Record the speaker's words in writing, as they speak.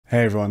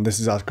Hey everyone, this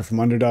is Oscar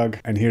from Underdog,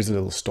 and here's a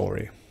little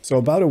story. So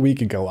about a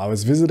week ago, I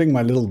was visiting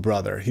my little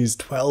brother. He's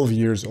 12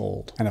 years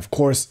old. And of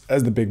course,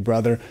 as the big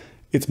brother,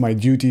 it's my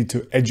duty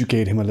to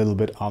educate him a little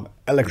bit on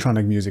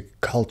electronic music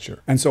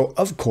culture. And so,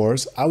 of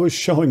course, I was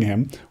showing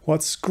him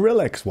what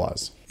Skrillex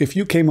was. If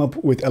you came up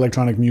with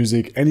electronic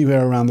music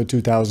anywhere around the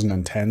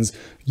 2010s,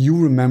 you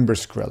remember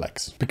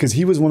Skrillex, because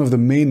he was one of the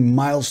main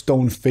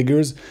milestone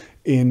figures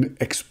in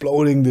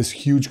exploding this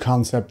huge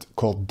concept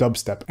called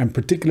dubstep, and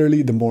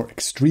particularly the more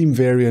extreme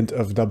variant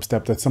of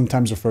dubstep that's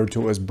sometimes referred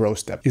to as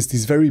brostep. It's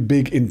these very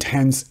big,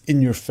 intense,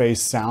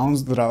 in-your-face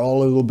sounds that are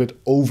all a little bit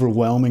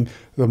overwhelming.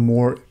 The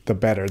more, the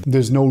better.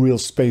 There's no real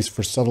space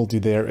for subtlety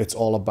there. It's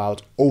all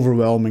about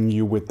overwhelming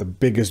you with the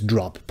biggest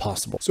drop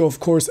possible. So of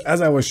course,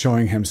 as I was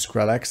showing him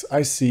Skrillex,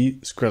 I see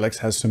Skrillex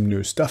has some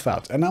new stuff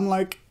out. And I'm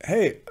like,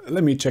 hey,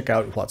 let me check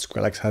out what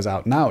Skrillex has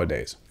out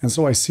nowadays. And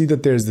so I see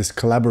that there's this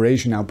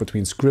collaboration out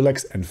between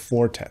Skrillex and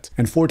Four Tet.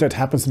 And Four Tet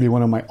happens to be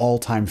one of my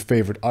all-time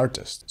favorite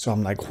artists. So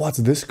I'm like, what's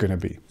this gonna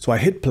be? So I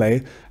hit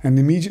play, and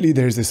immediately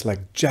there's this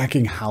like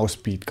jacking house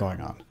beat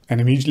going on. And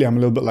immediately I'm a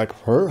little bit like,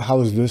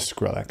 how is this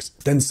Skrillex?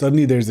 Then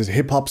suddenly there's this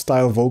hip hop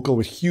style vocal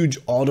with huge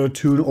auto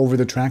tune over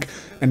the track.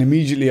 And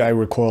immediately I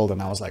recoiled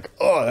and I was like,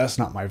 oh, that's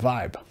not my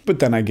vibe. But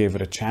then I gave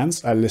it a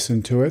chance. I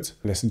listened to it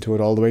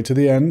all the way to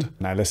the end.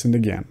 And I listened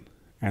again.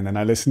 And then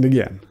I listened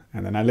again.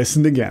 And then I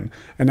listened again.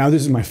 And now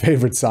this is my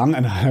favorite song,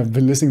 and I have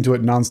been listening to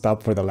it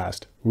nonstop for the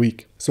last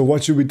week. So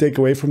what should we take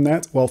away from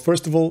that? Well,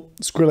 first of all,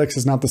 Skrillex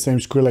is not the same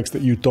Skrillex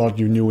that you thought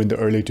you knew in the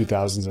early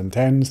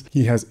 2010s.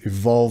 He has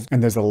evolved,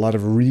 and there's a lot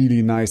of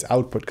really nice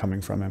output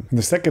coming from him. And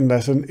the second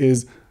lesson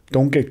is,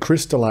 don't get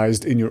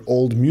crystallized in your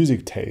old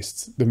music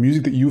tastes. The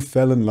music that you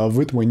fell in love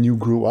with when you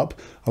grew up,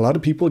 a lot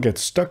of people get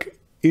stuck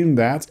in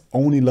that,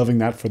 only loving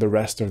that for the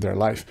rest of their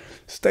life.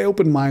 Stay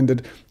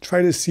open-minded,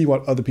 try to see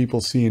what other people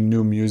see in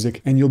new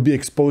music, and you'll be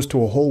exposed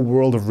to a whole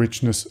world of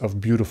richness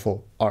of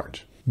beautiful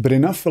art. But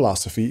enough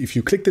philosophy. If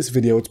you click this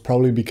video, it's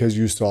probably because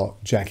you saw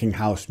jacking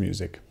house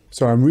music.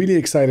 So I'm really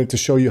excited to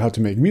show you how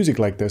to make music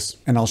like this,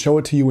 and I'll show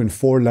it to you in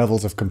 4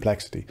 levels of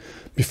complexity.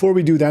 Before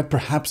we do that,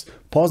 perhaps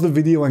pause the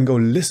video and go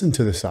listen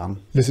to the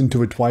song. Listen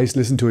to it twice,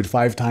 listen to it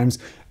 5 times,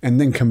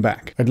 and then come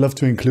back. I'd love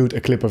to include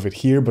a clip of it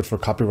here, but for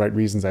copyright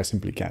reasons, I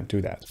simply can't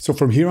do that. So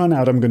from here on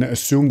out, I'm going to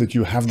assume that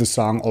you have the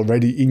song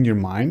already in your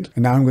mind,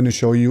 and now I'm going to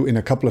show you in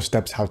a couple of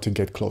steps how to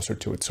get closer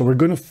to it. So we're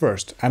going to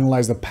first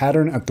analyze the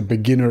pattern at the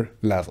beginner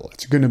level.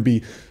 It's going to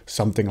be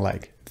something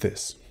like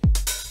this.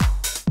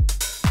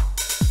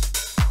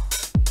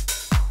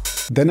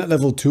 Then at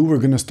level 2, we're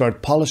going to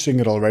start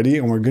polishing it already,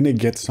 and we're going to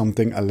get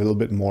something a little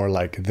bit more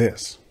like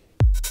this.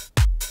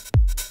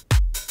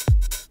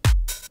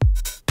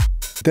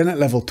 Then at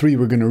level 3,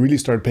 we're going to really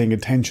start paying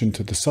attention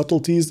to the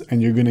subtleties,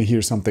 and you're going to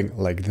hear something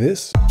like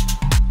this.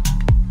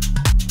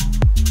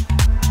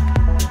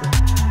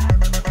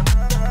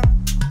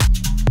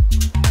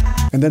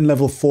 And then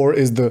level 4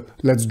 is the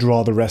let's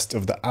draw the rest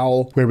of the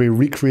owl, where we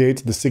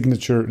recreate the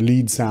signature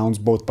lead sounds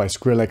both by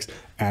Skrillex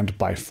and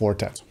by Four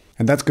Tet.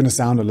 And that's going to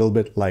sound a little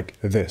bit like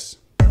this.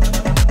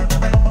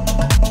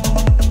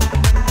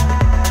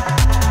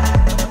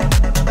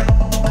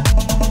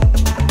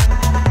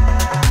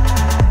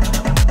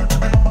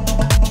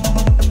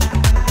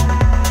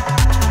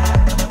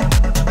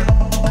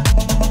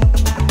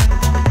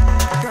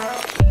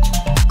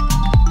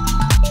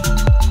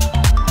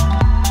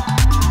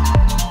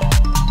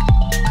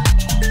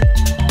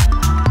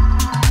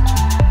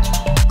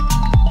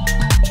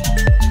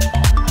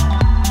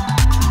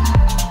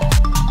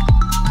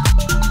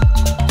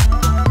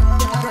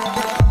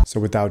 So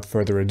without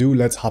further ado,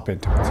 let's hop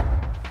into it.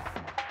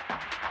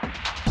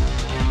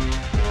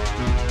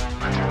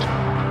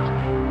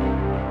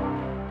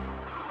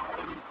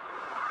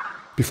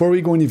 Before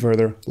we go any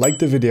further, like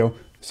the video,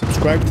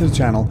 subscribe to the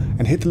channel,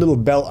 and hit the little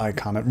bell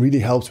icon. It really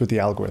helps with the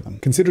algorithm.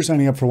 Consider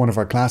signing up for one of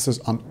our classes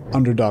on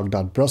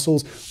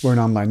underdog.brussels. We're an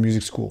online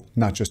music school,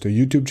 not just a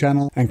YouTube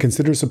channel. And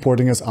consider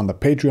supporting us on the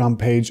Patreon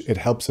page. It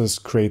helps us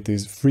create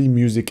these free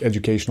music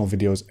educational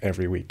videos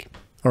every week.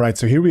 Alright,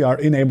 so here we are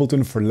in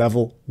Ableton for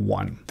level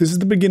 1. This is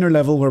the beginner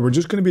level where we're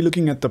just going to be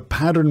looking at the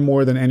pattern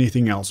more than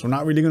anything else. We're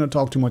not really going to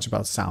talk too much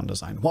about sound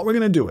design. What we're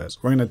going to do is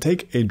we're going to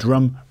take a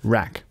drum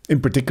rack.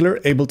 In particular,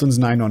 Ableton's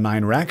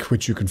 909 rack,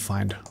 which you can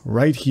find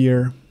right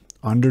here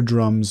under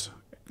drums,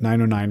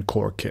 909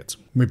 core kit.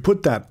 We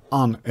put that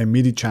on a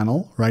MIDI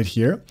channel right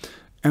here,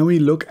 and we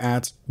look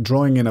at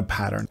drawing in a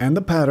pattern. And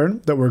the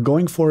pattern that we're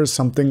going for is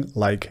something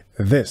like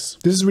this.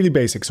 This is really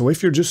basic. So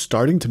if you're just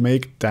starting to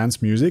make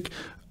dance music,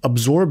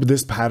 absorb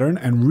this pattern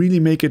and really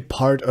make it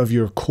part of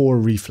your core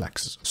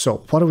reflexes.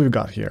 So what have we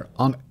got here?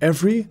 On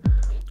every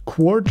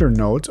quarter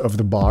note of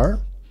the bar,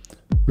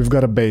 we've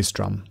got a bass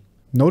drum.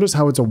 Notice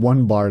how it's a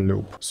 1-bar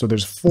loop. So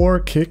there's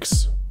 4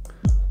 kicks.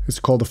 It's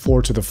called the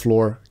 4 to the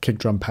floor kick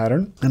drum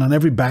pattern. And on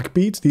every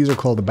backbeat, these are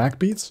called the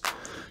backbeats,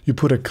 you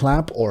put a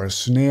clap or a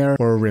snare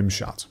or a rim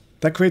shot.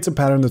 That creates a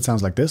pattern that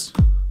sounds like this.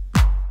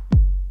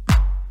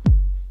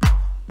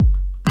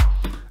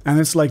 And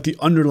it's like the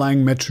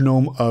underlying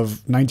metronome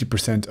of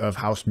 90% of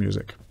house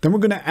music. Then we're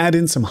going to add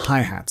in some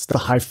hi-hats, the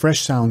high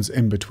fresh sounds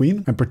in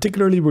between. And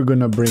particularly we're going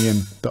to bring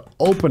in the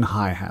open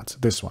hi-hat,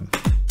 this one.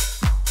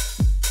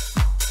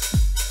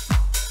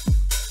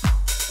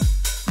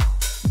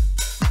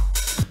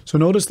 So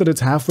notice that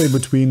it's halfway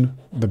between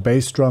the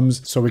bass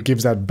drums, so it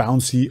gives that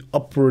bouncy,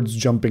 upwards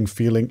jumping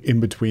feeling in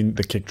between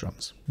the kick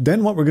drums.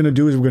 Then what we're going to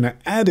do is we're going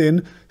to add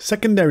in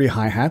secondary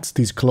hi-hats,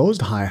 these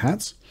closed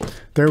hi-hats.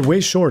 They're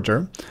way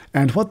shorter,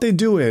 and what they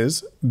do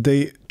is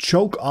they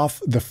choke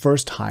off the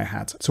first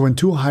hi-hat. So when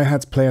two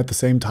hi-hats play at the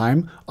same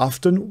time,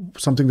 often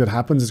something that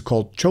happens is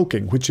called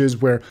choking, which is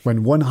where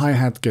when one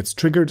hi-hat gets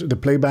triggered, the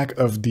playback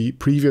of the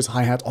previous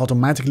hi-hat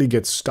automatically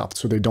gets stopped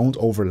so they don't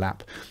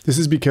overlap. This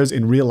is because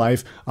in real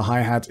life, a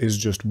hi-hat is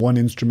just one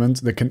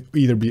instrument that can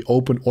either be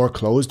open or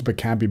closed, but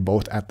can't be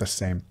both at the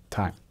same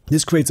time.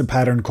 This creates a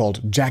pattern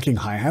called jacking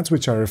hi-hats,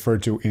 which I refer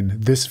to in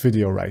this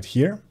video right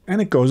here,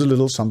 and it goes a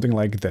little something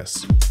like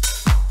this.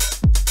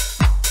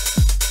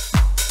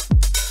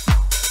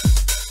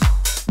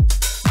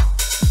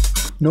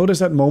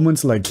 Notice at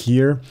moments like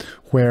here,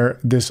 where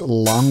this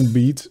long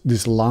beat,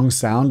 this long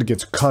sound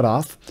gets cut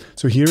off.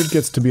 So here it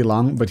gets to be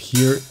long, but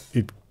here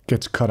it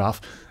gets cut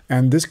off.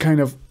 And this kind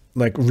of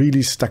like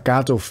really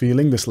staccato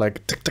feeling, this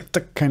like tick, tick,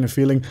 tick kind of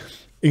feeling,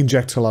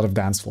 injects a lot of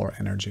dance floor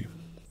energy.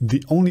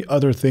 The only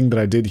other thing that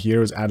I did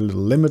here is add a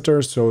little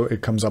limiter, so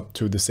it comes up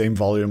to the same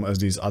volume as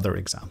these other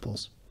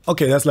examples.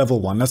 Okay, that's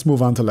level 1. Let's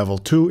move on to level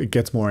 2. It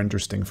gets more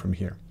interesting from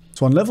here.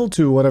 So on level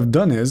 2, what I've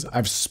done is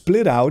I've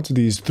split out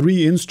these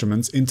 3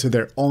 instruments into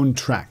their own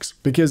tracks,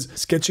 because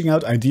sketching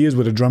out ideas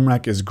with a drum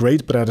rack is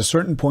great, but at a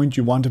certain point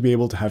you want to be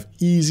able to have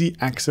easy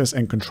access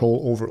and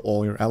control over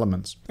all your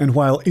elements. And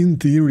while in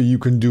theory you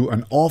can do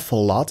an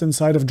awful lot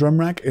inside of drum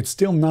rack, it's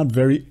still not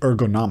very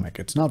ergonomic.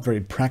 It's not very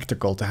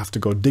practical to have to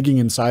go digging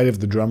inside of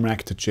the drum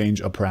rack to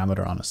change a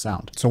parameter on a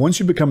sound. So once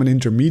you become an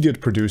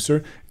intermediate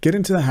producer, get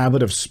into the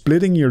habit of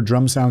splitting your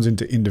drum sounds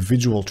into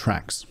individual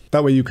tracks.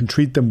 That way you can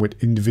treat them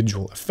with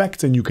individual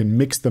effects and you can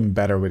mix them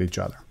better with each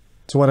other.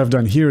 So what I've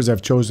done here is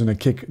I've chosen a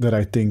kick that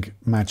I think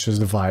matches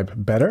the vibe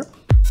better.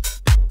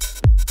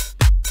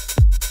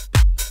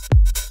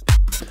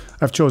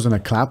 I've chosen a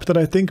clap that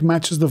I think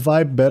matches the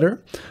vibe better.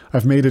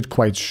 I've made it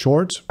quite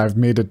short. I've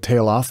made it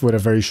tail off with a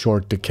very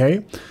short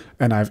decay.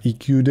 And I've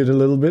EQ'd it a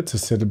little bit to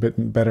sit a bit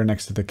better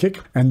next to the kick.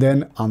 And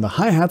then on the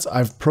hi-hats,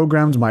 I've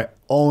programmed my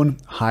own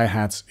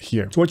hi-hats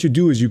here. So what you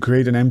do is you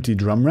create an empty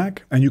drum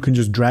rack and you can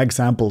just drag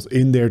samples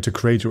in there to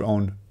create your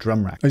own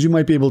drum rack. As you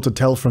might be able to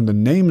tell from the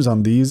names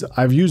on these,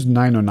 I've used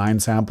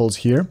 909 samples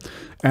here,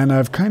 and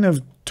I've kind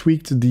of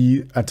tweaked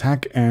the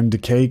attack and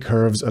decay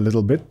curves a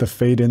little bit, the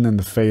fade in and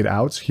the fade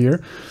outs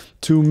here,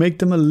 to make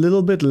them a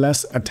little bit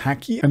less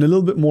attacky and a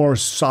little bit more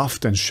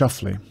soft and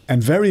shuffly.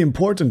 And very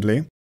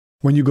importantly,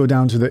 when you go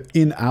down to the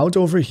in-out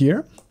over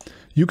here,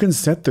 you can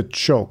set the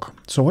choke.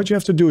 So what you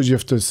have to do is you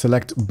have to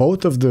select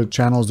both of the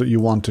channels that you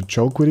want to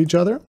choke with each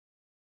other,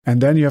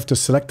 and then you have to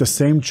select the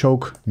same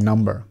choke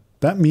number.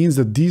 That means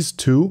that these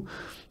two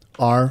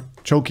are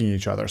choking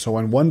each other. So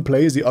when one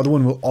plays, the other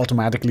one will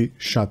automatically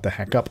shut the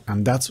heck up.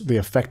 And that's the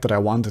effect that I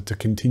wanted to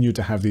continue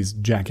to have these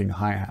jacking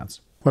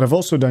hi-hats. What I've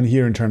also done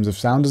here in terms of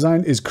sound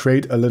design is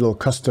create a little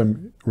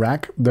custom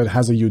rack that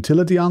has a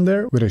utility on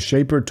there with a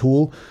shaper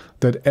tool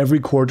that every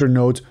quarter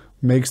note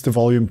makes the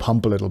volume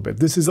pump a little bit.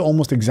 This is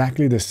almost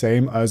exactly the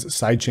same as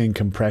sidechain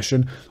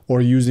compression or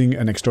using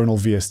an external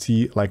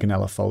VST like an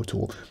LFO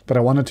tool. But I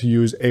wanted to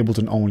use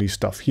Ableton only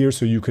stuff here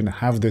so you can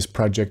have this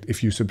project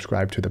if you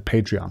subscribe to the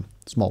Patreon.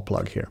 Small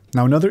plug here.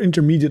 Now another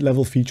intermediate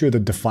level feature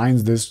that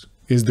defines this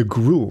is the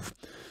groove.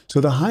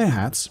 So the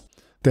hi-hats,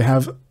 they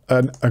have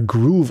a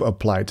groove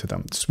applied to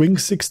them. Swing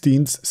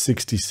 16ths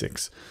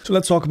 66. So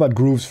let's talk about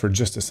grooves for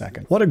just a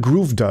second. What a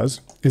groove does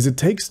is it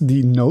takes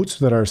the notes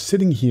that are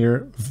sitting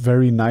here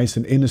very nice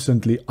and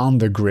innocently on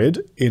the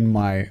grid in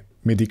my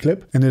MIDI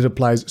clip, and it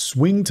applies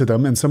swing to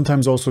them and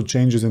sometimes also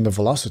changes in the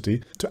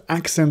velocity to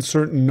accent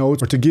certain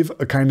notes or to give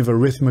a kind of a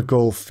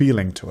rhythmical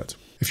feeling to it.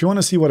 If you want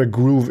to see what a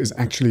groove is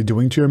actually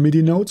doing to your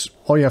MIDI notes,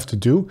 all you have to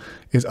do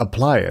is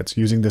apply it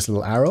using this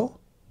little arrow.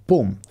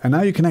 Boom. And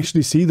now you can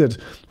actually see that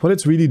what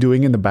it's really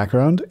doing in the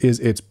background is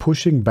it's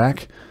pushing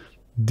back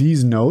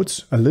these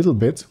notes a little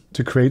bit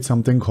to create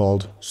something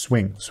called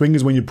swing. Swing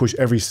is when you push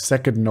every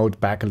second note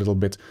back a little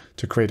bit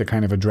to create a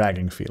kind of a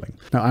dragging feeling.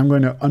 Now I'm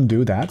going to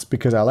undo that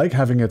because I like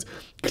having it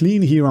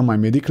clean here on my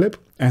MIDI clip,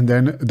 and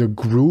then the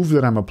groove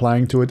that I'm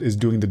applying to it is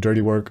doing the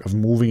dirty work of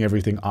moving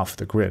everything off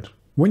the grid.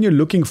 When you're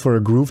looking for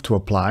a groove to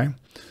apply,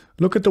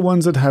 look at the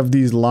ones that have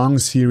these long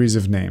series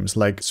of names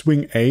like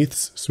swing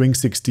 8ths, swing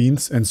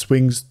 16ths, and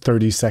swings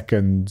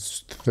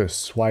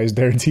 32nds. Why is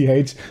there a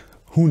TH?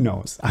 Who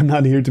knows? I'm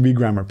not here to be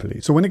grammar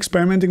police. So when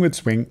experimenting with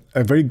swing,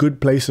 a very good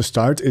place to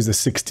start is the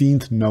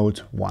 16th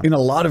note one. In a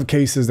lot of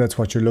cases, that's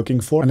what you're looking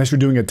for, unless you're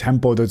doing a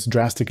tempo that's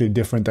drastically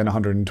different than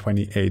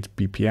 128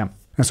 BPM.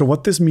 And so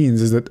what this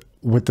means is that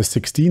with the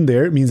 16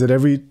 there, it means that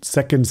every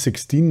second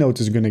 16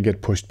 note is going to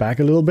get pushed back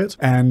a little bit.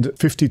 And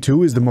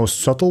 52 is the most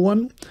subtle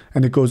one.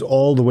 And it goes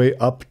all the way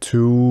up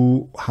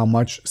to how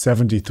much?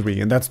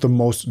 73. And that's the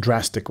most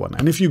drastic one.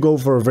 And if you go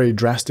for a very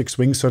drastic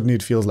swing, suddenly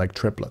it feels like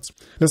triplets.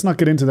 Let's not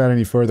get into that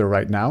any further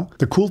right now.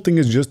 The cool thing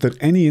is just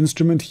that any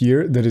instrument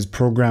here that is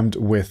programmed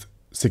with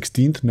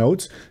 16th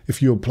notes,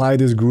 if you apply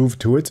this groove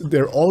to it,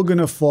 they're all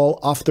gonna fall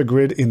off the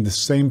grid in the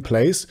same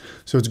place.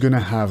 So it's gonna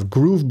have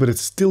groove, but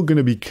it's still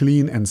gonna be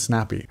clean and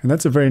snappy. And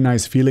that's a very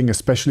nice feeling,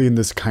 especially in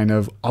this kind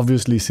of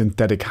obviously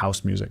synthetic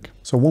house music.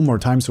 So one more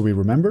time so we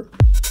remember.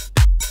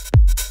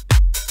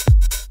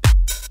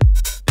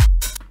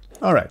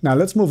 All right, now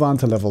let's move on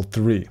to level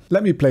 3.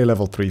 Let me play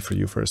level 3 for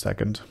you for a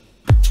second.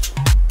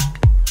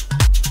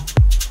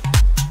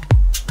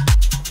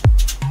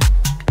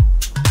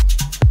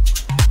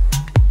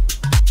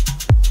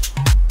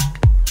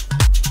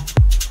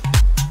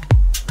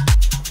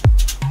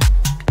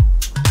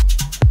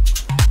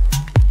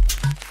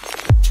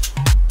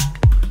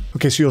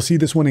 Okay, so you'll see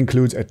this one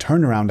includes a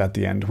turnaround at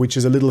the end, which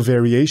is a little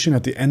variation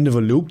at the end of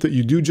a loop that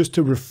you do just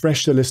to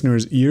refresh the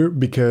listener's ear,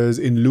 because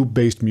in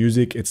loop-based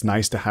music, it's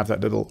nice to have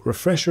that little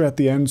refresher at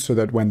the end so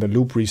that when the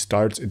loop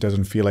restarts, it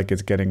doesn't feel like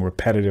it's getting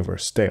repetitive or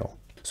stale.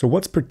 So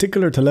what's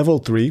particular to level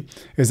 3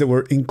 is that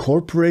we're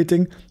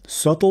incorporating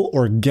subtle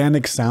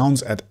organic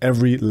sounds at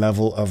every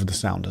level of the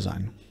sound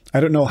design. I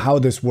don't know how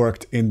this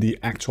worked in the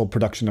actual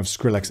production of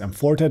Skrillex and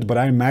Four Tet, but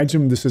I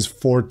imagine this is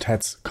Four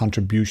Tet's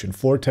contribution.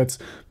 Four Tet's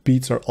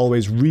beats are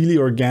always really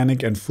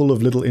organic and full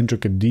of little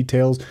intricate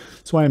details,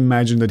 so I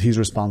imagine that he's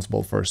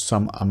responsible for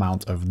some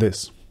amount of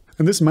this.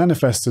 And this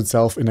manifests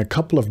itself in a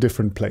couple of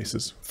different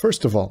places.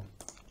 First of all,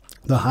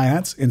 the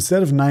hi-hats,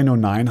 instead of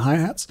 909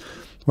 hi-hats,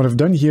 what I've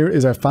done here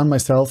is I found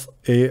myself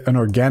an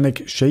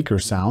organic shaker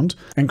sound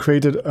and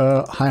created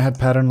a hi-hat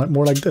pattern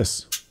more like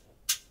this.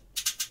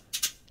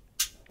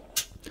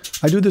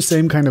 I do the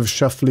same kind of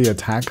shuffly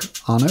attack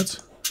on it,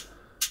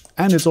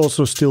 and it's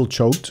also still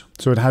choked,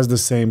 so it has the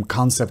same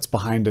concepts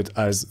behind it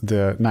as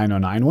the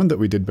 909 one that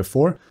we did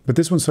before, but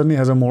this one suddenly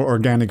has a more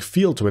organic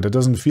feel to it. It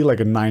doesn't feel like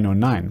a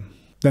 909.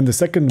 Then the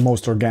second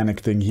most organic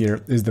thing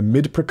here is the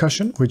mid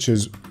percussion, which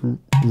is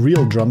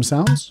real drum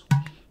sounds,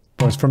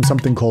 but it's from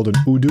something called an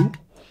udu.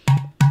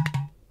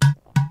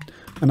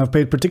 And I've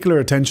paid particular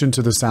attention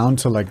to the sound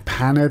to like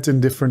pan it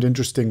in different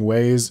interesting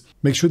ways.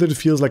 Make sure that it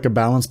feels like a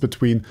balance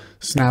between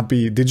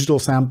snappy digital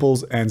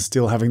samples and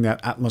still having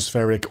that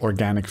atmospheric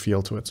organic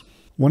feel to it.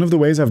 One of the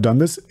ways I've done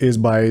this is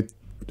by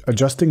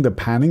adjusting the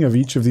panning of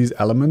each of these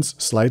elements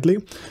slightly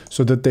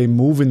so that they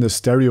move in the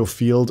stereo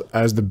field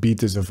as the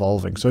beat is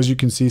evolving. So as you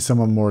can see,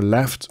 some are more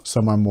left,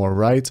 some are more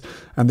right,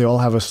 and they all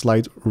have a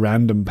slight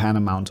random pan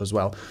amount as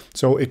well.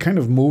 So it kind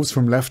of moves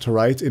from left to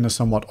right in a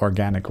somewhat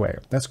organic way.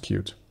 That's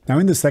cute. Now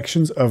in the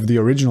sections of the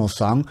original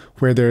song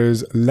where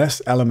there's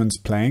less elements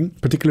playing,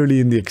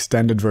 particularly in the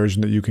extended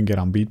version that you can get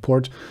on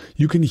Beatport,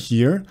 you can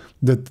hear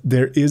that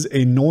there is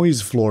a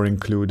noise floor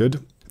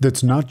included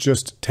that's not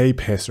just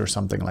tape hiss or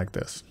something like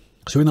this.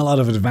 So in a lot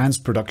of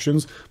advanced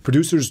productions,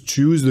 producers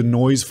choose the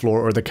noise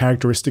floor or the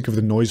characteristic of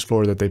the noise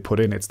floor that they put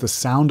in. It's the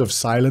sound of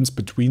silence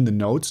between the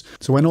notes.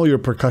 So when all your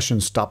percussion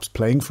stops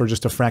playing for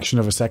just a fraction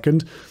of a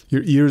second,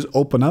 your ears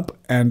open up,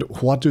 and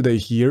what do they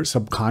hear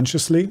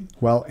subconsciously?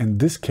 Well, in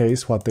this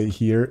case, what they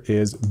hear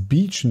is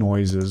beach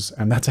noises,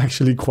 and that's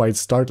actually quite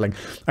startling.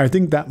 I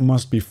think that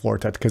must be Four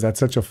Tet, because that's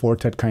such a Four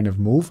Tet kind of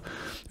move.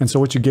 And so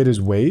what you get is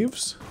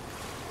waves,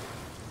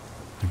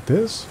 like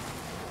this,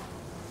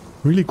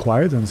 really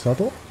quiet and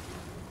subtle.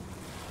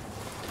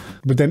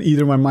 But then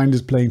either my mind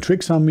is playing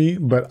tricks on me,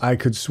 but I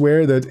could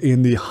swear that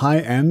in the high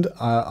end,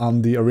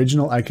 on the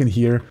original, I can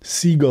hear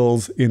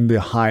seagulls in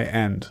the high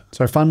end.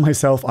 So I found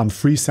myself on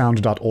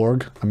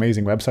freesound.org,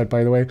 amazing website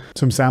by the way,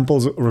 some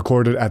samples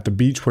recorded at the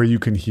beach where you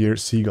can hear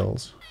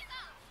seagulls.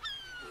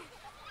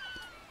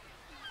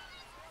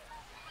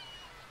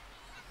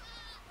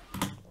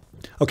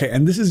 Okay,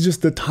 and this is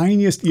just the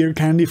tiniest ear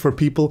candy for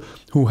people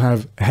who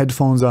have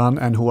headphones on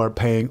and who are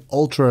paying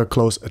ultra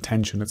close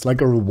attention. It's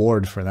like a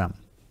reward for them.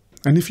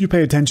 And if you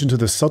pay attention to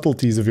the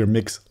subtleties of your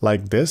mix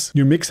like this,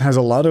 your mix has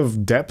a lot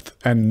of depth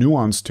and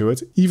nuance to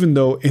it, even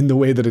though in the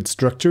way that it's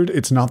structured,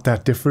 it's not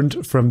that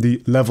different from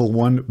the level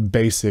 1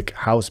 basic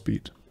house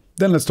beat.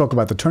 Then let's talk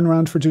about the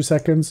turnaround for 2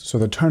 seconds. So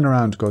the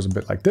turnaround goes a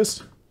bit like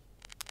this.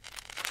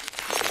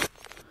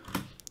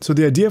 So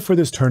the idea for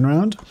this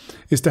turnaround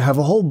is to have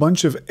a whole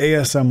bunch of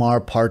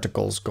ASMR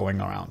particles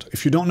going around.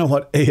 If you don't know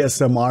what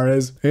ASMR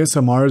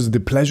is the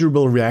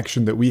pleasurable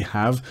reaction that we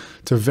have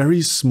to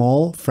very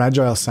small,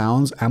 fragile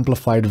sounds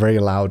amplified very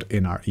loud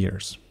in our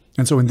ears.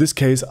 And so in this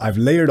case, I've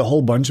layered a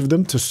whole bunch of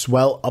them to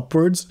swell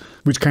upwards,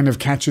 which kind of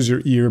catches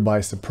your ear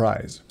by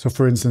surprise. So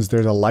for instance,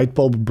 there's a light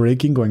bulb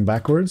breaking going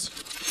backwards.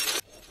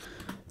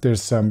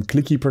 There's some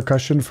clicky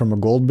percussion from a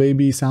Gold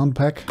Baby sound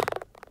pack.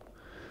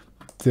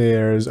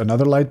 There's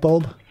another light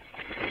bulb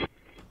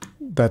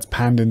that's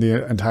panned in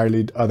the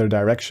entirely other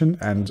direction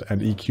and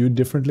EQ'd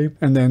differently.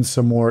 And then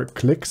some more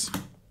clicks.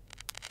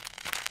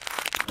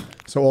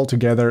 So all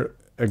together,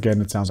 again,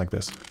 it sounds like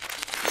this.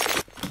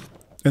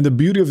 And the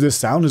beauty of this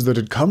sound is that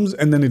it comes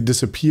and then it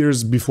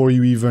disappears before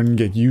you even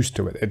get used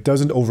to it. It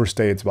doesn't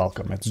overstay its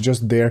welcome. It's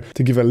just there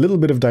to give a little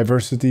bit of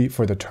diversity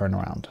for the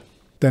turnaround.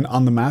 Then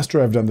on the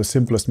master, I've done the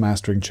simplest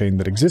mastering chain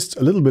that exists,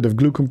 a little bit of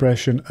glue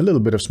compression, a little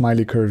bit of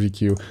smiley curve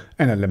EQ,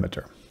 and a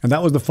limiter. And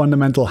that was the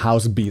fundamental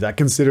house beat. I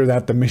consider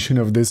that the mission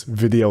of this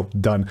video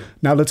done.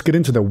 Now let's get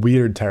into the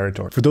weird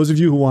territory. For those of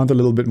you who want a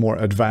little bit more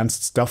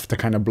advanced stuff to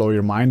kind of blow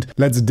your mind,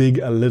 let's dig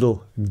a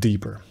little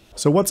deeper.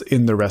 So what's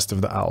in the rest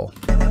of the owl?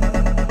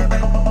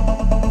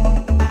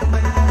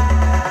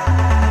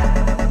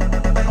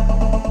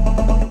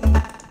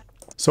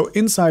 So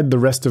inside the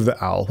rest of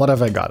the owl, what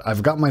have I got?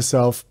 I've got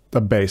myself a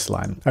bass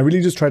line. I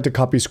really just tried to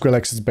copy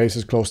Skrillex's bass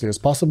as closely as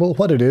possible.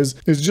 What it is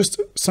just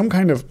some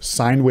kind of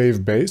sine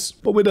wave bass,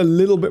 but with a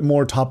little bit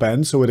more top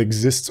end, so it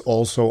exists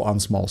also on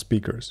small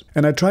speakers.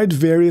 And I tried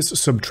various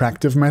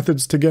subtractive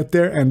methods to get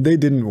there, and they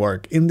didn't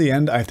work. In the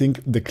end, I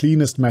think the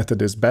cleanest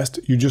method is best.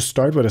 You just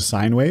start with a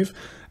sine wave,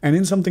 and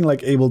in something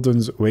like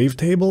Ableton's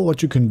wavetable,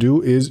 what you can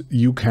do is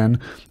you can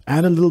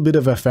add a little bit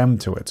of FM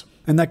to it.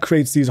 And that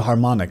creates these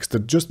harmonics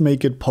that just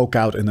make it poke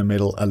out in the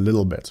middle a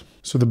little bit.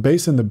 So the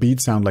bass and the beat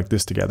sound like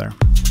this together.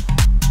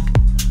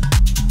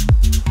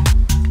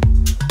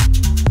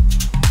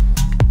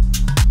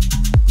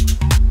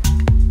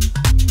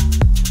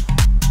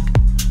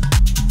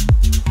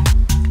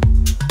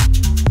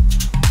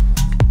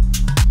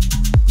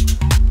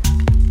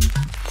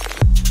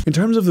 In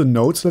terms of the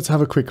notes, let's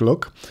have a quick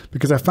look,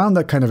 because I found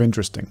that kind of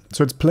interesting.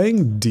 So it's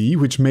playing D,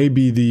 which may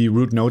be the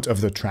root note of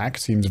the track,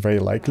 seems very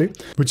likely,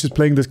 which is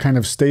playing this kind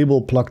of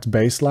stable plucked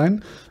bass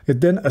line.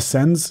 It then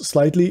ascends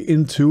slightly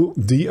into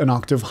D an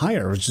octave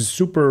higher, which is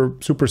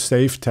super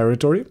safe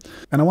territory.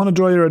 And I want to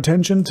draw your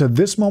attention to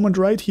this moment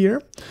right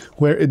here,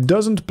 where it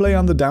doesn't play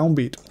on the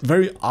downbeat.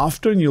 Very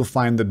often you'll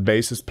find that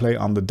basses play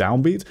on the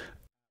downbeat,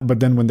 but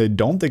then when they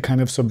don't, they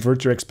kind of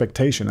subvert your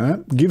expectation,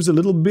 and it gives a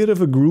little bit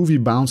of a groovy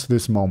bounce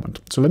this moment.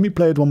 So let me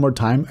play it one more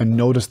time and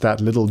notice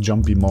that little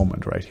jumpy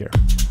moment right here.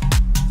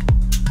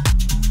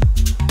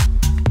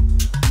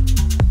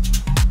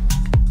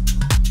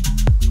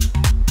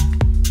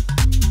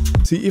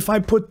 See, if I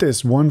put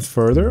this one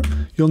further,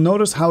 you'll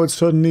notice how it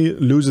suddenly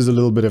loses a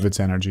little bit of its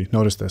energy.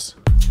 Notice this.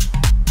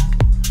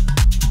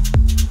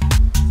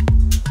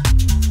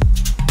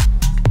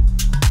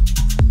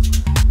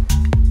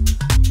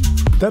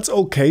 That's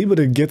okay, but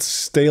it gets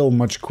stale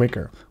much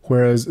quicker.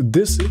 Whereas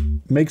this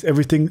makes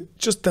everything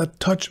just that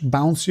touch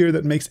bouncier,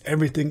 that makes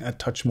everything a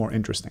touch more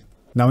interesting.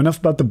 Now, enough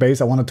about the bass,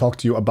 I want to talk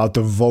to you about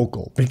the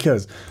vocal,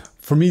 because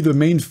for me, the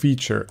main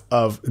feature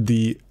of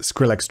the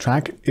Skrillex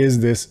track is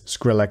this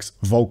Skrillex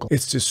vocal.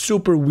 It's just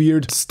super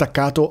weird,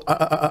 staccato,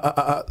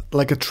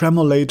 like a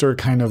tremolator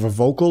kind of a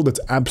vocal that's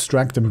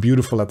abstract and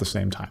beautiful at the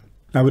same time.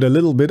 Now, with a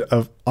little bit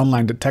of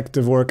online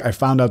detective work, I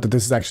found out that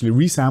this is actually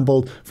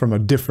resampled from a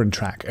different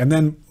track. And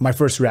then my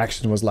first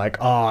reaction was like,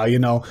 you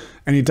know,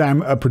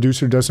 anytime a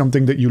producer does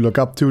something that you look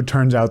up to,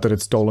 turns out that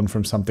it's stolen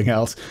from something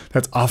else.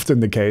 That's often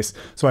the case.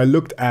 So I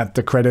looked at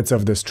the credits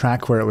of this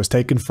track where it was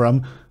taken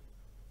from,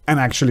 and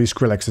actually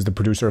Skrillex is the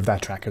producer of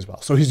that track as well.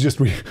 So he's just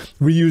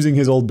reusing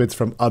his old bits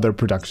from other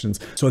productions.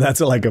 So that's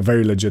like a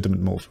very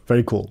legitimate move.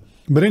 Very cool.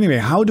 But anyway,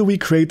 how do we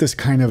create this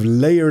kind of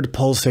layered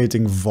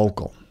pulsating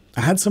vocal? I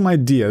had some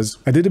ideas,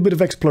 I did a bit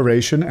of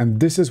exploration, and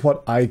this is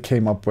what I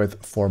came up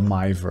with for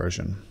my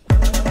version.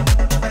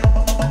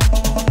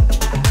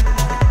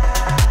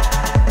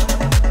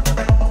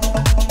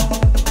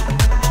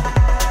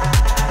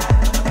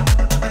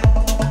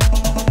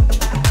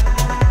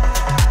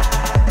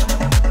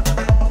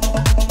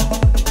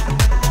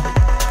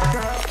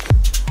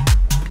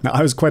 Now,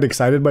 I was quite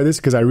excited by this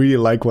because I really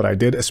like what I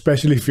did,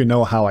 especially if you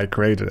know how I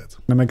created it.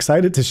 And I'm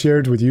excited to share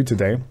it with you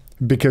today,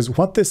 because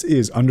what this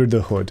is under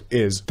the hood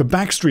is the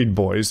Backstreet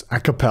Boys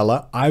a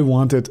cappella, I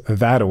Want It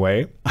That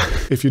Way.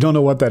 If you don't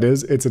know what that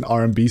is, it's an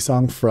R&B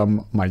song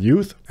from my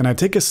youth. And I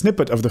take a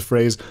snippet of the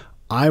phrase,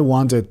 I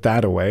want it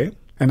that way,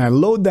 and I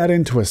load that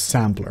into a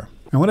sampler.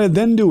 And what I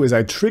then do is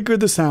I trigger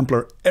the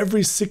sampler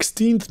every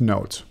 16th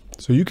note.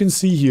 So you can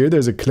see here,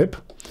 there's a clip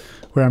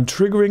where I'm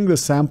triggering the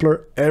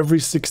sampler every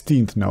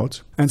 16th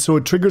note. And so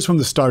it triggers from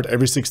the start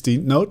every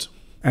 16th note.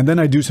 And then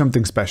I do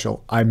something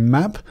special. I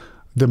map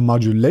the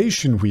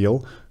modulation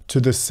wheel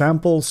to the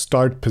sample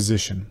start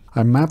position.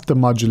 I map the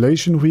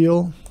modulation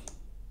wheel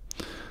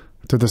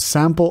to the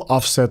sample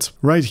offsets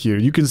right here.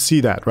 You can see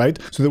that, right?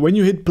 So that when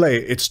you hit play,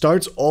 it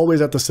starts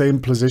always at the same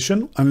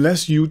position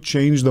unless you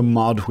change the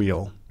mod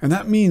wheel. And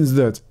that means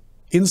that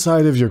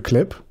inside of your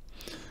clip,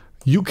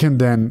 you can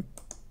then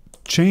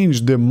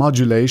change the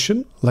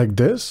modulation like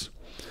this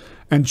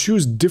and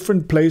choose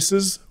different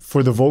places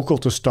for the vocal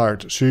to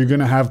start. So you're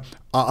gonna have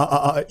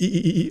and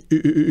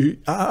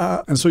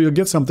so you'll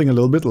get something a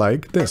little bit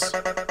like this.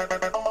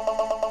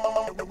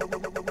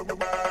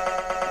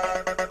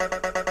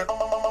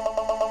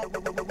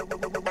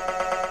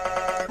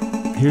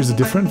 Here's a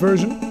different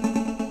version.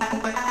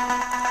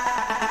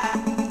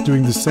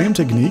 Doing the same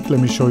technique, let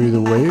me show you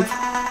the wave.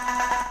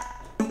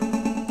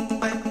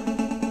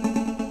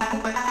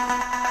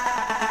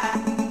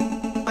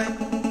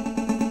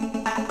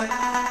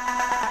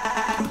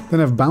 Then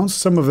I've bounced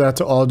some of that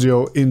to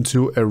audio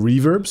into a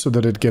reverb so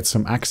that it gets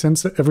some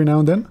accents every now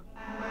and then.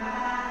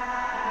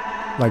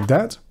 Like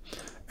that.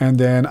 And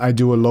then I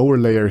do a lower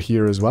layer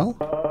here as well.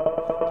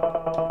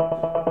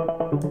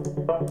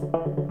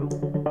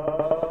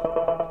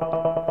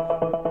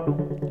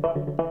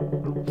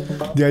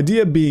 The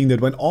idea being that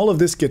when all of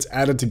this gets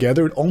added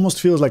together, it almost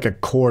feels like a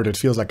chord, it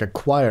feels like a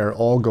choir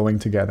all going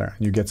together.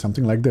 You get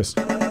something like this.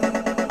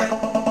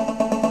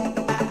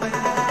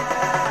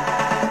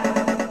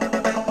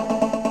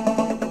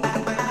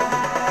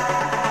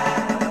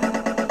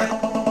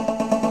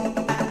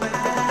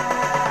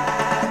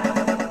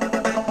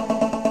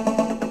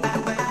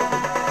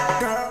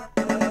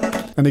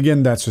 And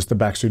again, that's just the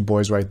Backstreet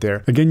Boys right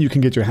there. Again, you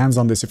can get your hands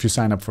on this if you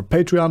sign up for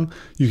Patreon.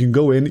 You can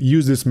go in,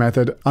 use this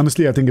method.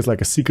 Honestly, I think it's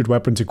like a secret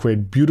weapon to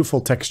create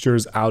beautiful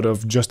textures out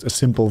of just a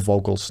simple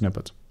vocal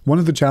snippet. One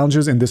of the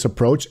challenges in this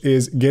approach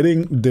is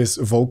getting this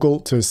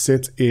vocal to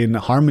sit in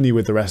harmony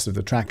with the rest of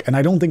the track. And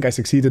I don't think I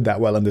succeeded that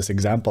well in this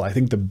example. I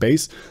think the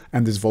bass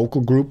and this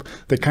vocal group,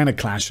 they kind of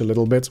clash a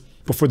little bit.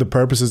 But for the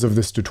purposes of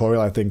this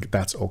tutorial, I think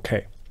that's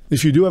okay.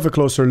 If you do have a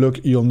closer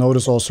look, you'll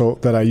notice also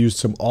that I used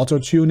some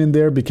auto-tune in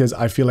there because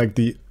I feel like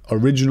the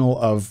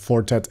original of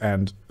Four Tet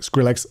and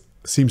Skrillex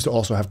seems to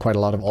also have quite a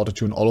lot of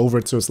auto-tune all over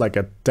it. So it's like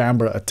a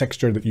timbre, a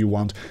texture that you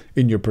want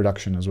in your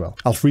production as well.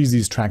 I'll freeze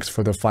these tracks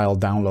for the file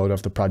download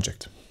of the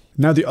project.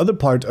 Now the other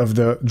part of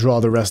the Draw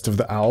the Rest of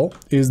the Owl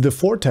is the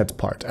Four Tet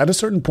part. At a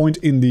certain point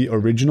in the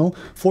original,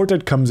 Four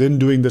Tet comes in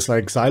doing this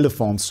like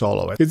xylophone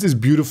solo. It's this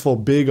beautiful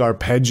big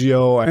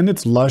arpeggio and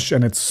it's lush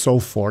and it's so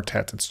Four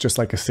Tet. It's just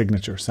like a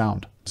signature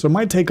sound. So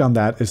my take on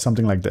that is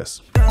something like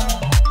this.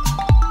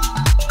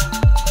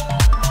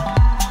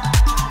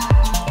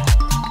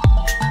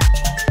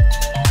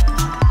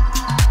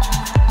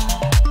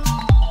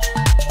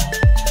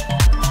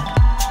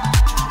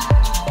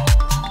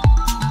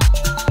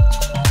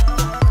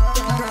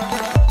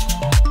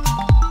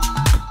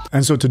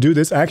 And so to do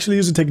this, I actually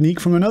use a technique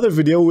from another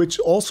video, which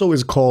also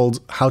is called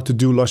How to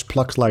Do Lush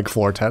Plucks Like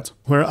Four Tet,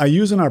 where I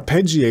use an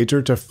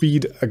arpeggiator to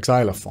feed a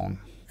xylophone.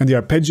 And the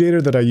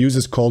arpeggiator that I use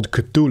is called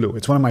Cthulhu.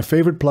 It's one of my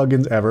favorite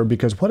plugins ever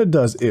because what it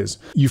does is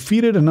you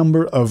feed it a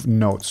number of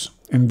notes.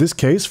 In this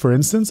case, for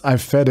instance, I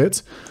fed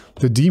it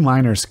the D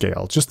minor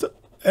scale, just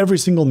every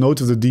single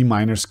note of the D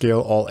minor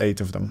scale, all 8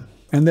 of them.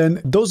 And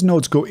then those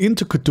notes go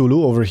into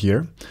Cthulhu over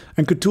here,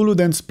 and Cthulhu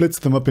then splits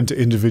them up into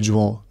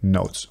individual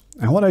notes.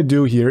 And what I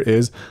do here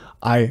is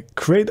I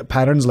create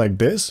patterns like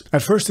this.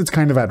 At first it's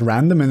kind of at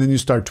random and then you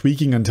start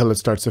tweaking until it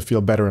starts to feel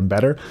better and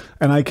better.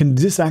 And I can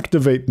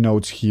disactivate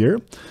notes here.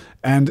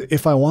 And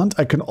if I want,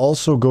 I can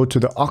also go to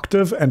the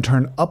octave and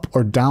turn up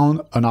or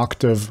down an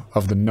octave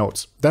of the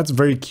notes. That's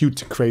very cute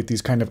to create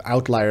these kind of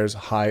outliers,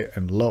 high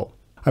and low.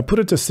 I put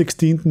it to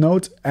 16th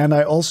note and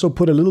I also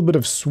put a little bit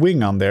of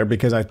swing on there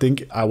because I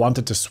think I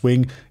wanted to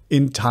swing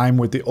in time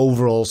with the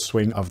overall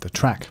swing of the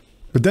track.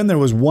 But then there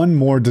was one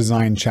more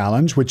design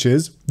challenge, which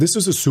is this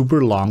is a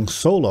super long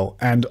solo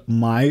and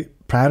my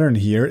pattern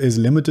here is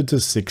limited to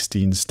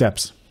 16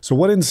 steps. So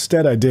what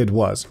instead I did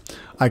was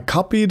I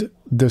copied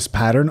this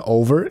pattern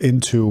over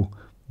into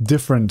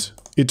different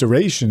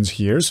iterations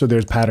here. So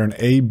there's pattern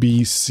A,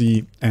 B,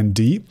 C, and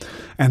D.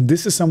 And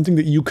this is something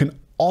that you can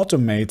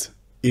automate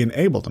in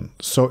Ableton.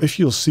 So if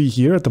you'll see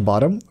here at the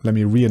bottom, let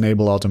me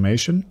re-enable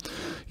automation.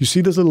 You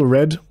see this little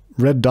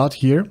red dot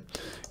here?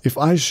 If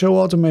I show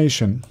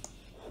automation,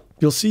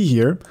 you'll see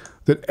here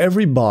that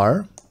every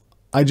bar,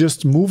 I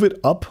just move it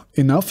up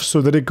enough so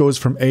that it goes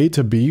from A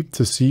to B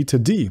to C to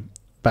D,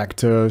 back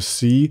to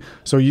C.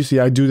 So you see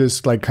I do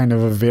this like kind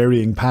of a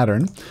varying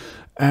pattern.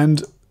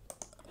 And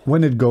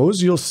when it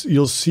goes, you'll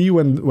see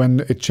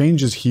when it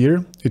changes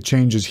here, it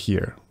changes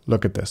here.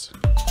 Look at this.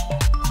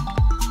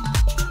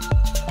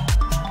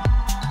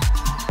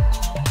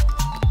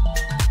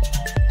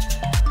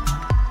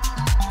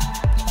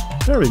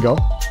 There we go.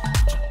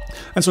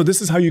 And so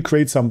this is how you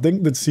create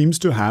something that seems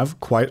to have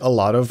quite a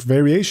lot of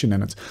variation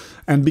in it.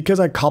 And because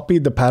I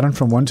copied the pattern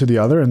from one to the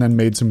other and then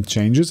made some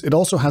changes, it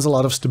also has a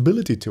lot of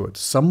stability to it.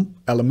 Some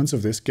elements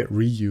of this get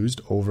reused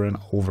over and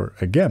over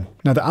again.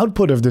 Now the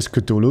output of this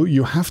Cthulhu,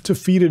 you have to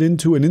feed it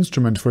into an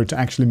instrument for it to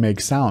actually make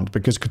sound,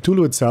 because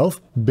Cthulhu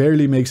itself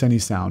barely makes any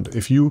sound.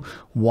 If you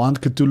want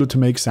Cthulhu to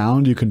make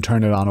sound, you can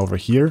turn it on over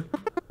here.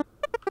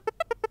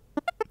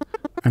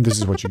 And this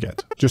is what you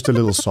get. Just a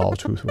little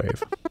sawtooth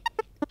wave.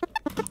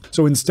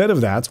 So instead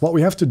of that, what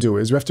we have to do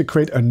is we have to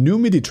create a new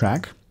MIDI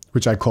track,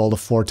 which I call the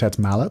Four Tet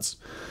mallets.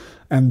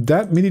 And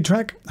that MIDI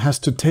track has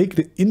to take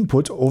the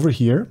input over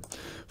here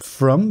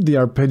from the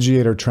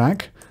arpeggiator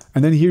track.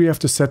 And then here you have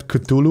to set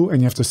Cthulhu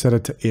and you have to set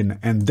it to in.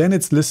 And then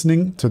it's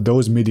listening to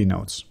those MIDI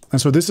notes. And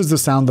so this is the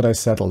sound that I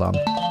settled on.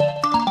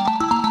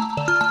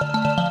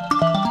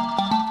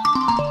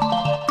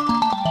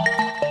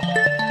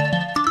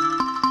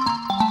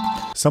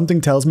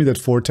 Something tells me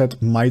that Four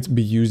Tet might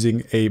be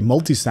using a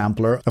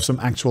multi-sampler of some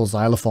actual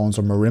xylophones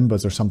or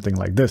marimbas or something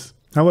like this.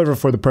 However,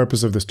 for the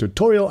purpose of this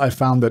tutorial, I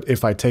found that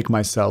if I take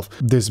myself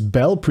this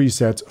bell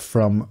preset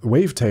from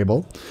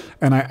Wavetable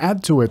and I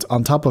add to it,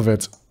 on top of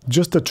it,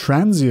 just the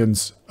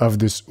transients of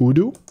this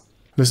udu,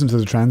 Listen to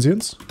the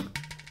transients.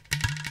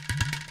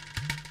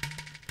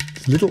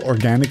 Little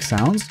organic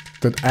sounds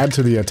that add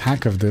to the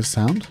attack of this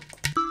sound.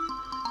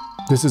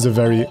 This is a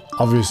very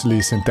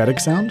obviously synthetic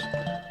sound.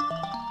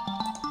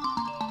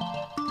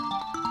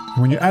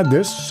 When you add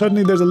this,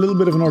 suddenly there's a little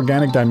bit of an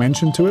organic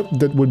dimension to it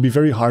that would be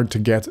very hard to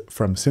get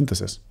from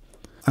synthesis.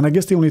 And I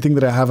guess the only thing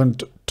that I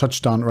haven't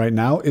touched on right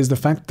now is the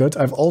fact that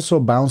I've also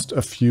bounced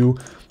a few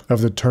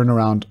of the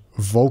turnaround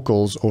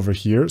vocals over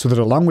here, so that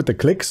along with the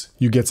clicks,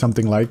 you get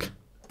something like...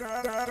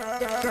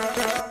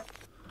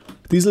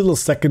 These little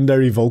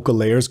secondary vocal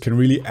layers can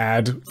really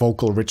add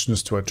vocal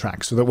richness to a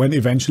track, so that when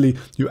eventually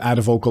you add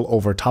a vocal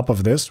over top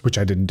of this, which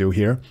I didn't do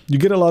here, you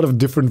get a lot of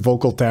different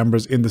vocal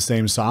timbres in the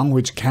same song,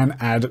 which can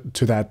add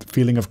to that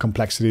feeling of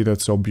complexity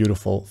that's so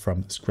beautiful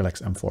from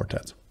Skrillex and Four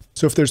Tet.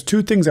 So if there's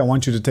two things I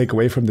want you to take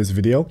away from this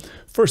video,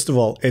 first of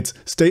all, it's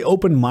stay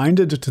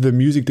open-minded to the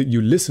music that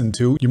you listen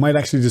to. You might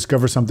actually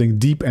discover something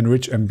deep and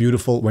rich and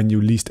beautiful when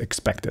you least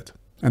expect it.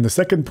 And the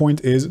second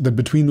point is that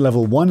between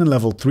level 1 and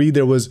level 3,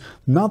 there was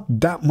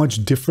not that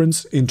much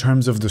difference in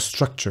terms of the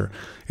structure.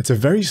 It's a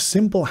very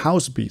simple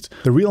house beat.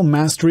 The real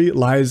mastery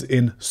lies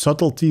in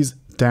subtleties,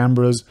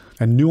 timbres,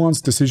 and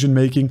nuanced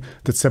decision-making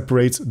that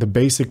separates the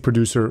basic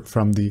producer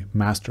from the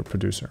master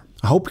producer.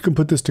 I hope you can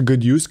put this to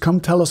good use. Come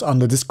tell us on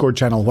the Discord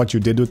channel what you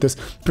did with this,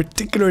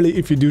 particularly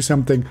if you do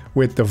something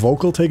with the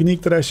vocal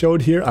technique that I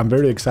showed here. I'm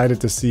very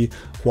excited to see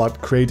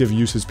what creative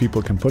uses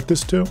people can put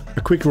this to.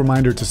 A quick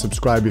reminder to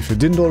subscribe if you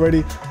didn't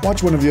already.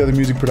 Watch one of the other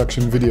music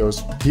production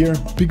videos here.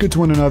 Be good to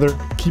one another,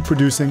 keep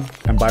producing,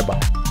 and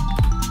bye-bye.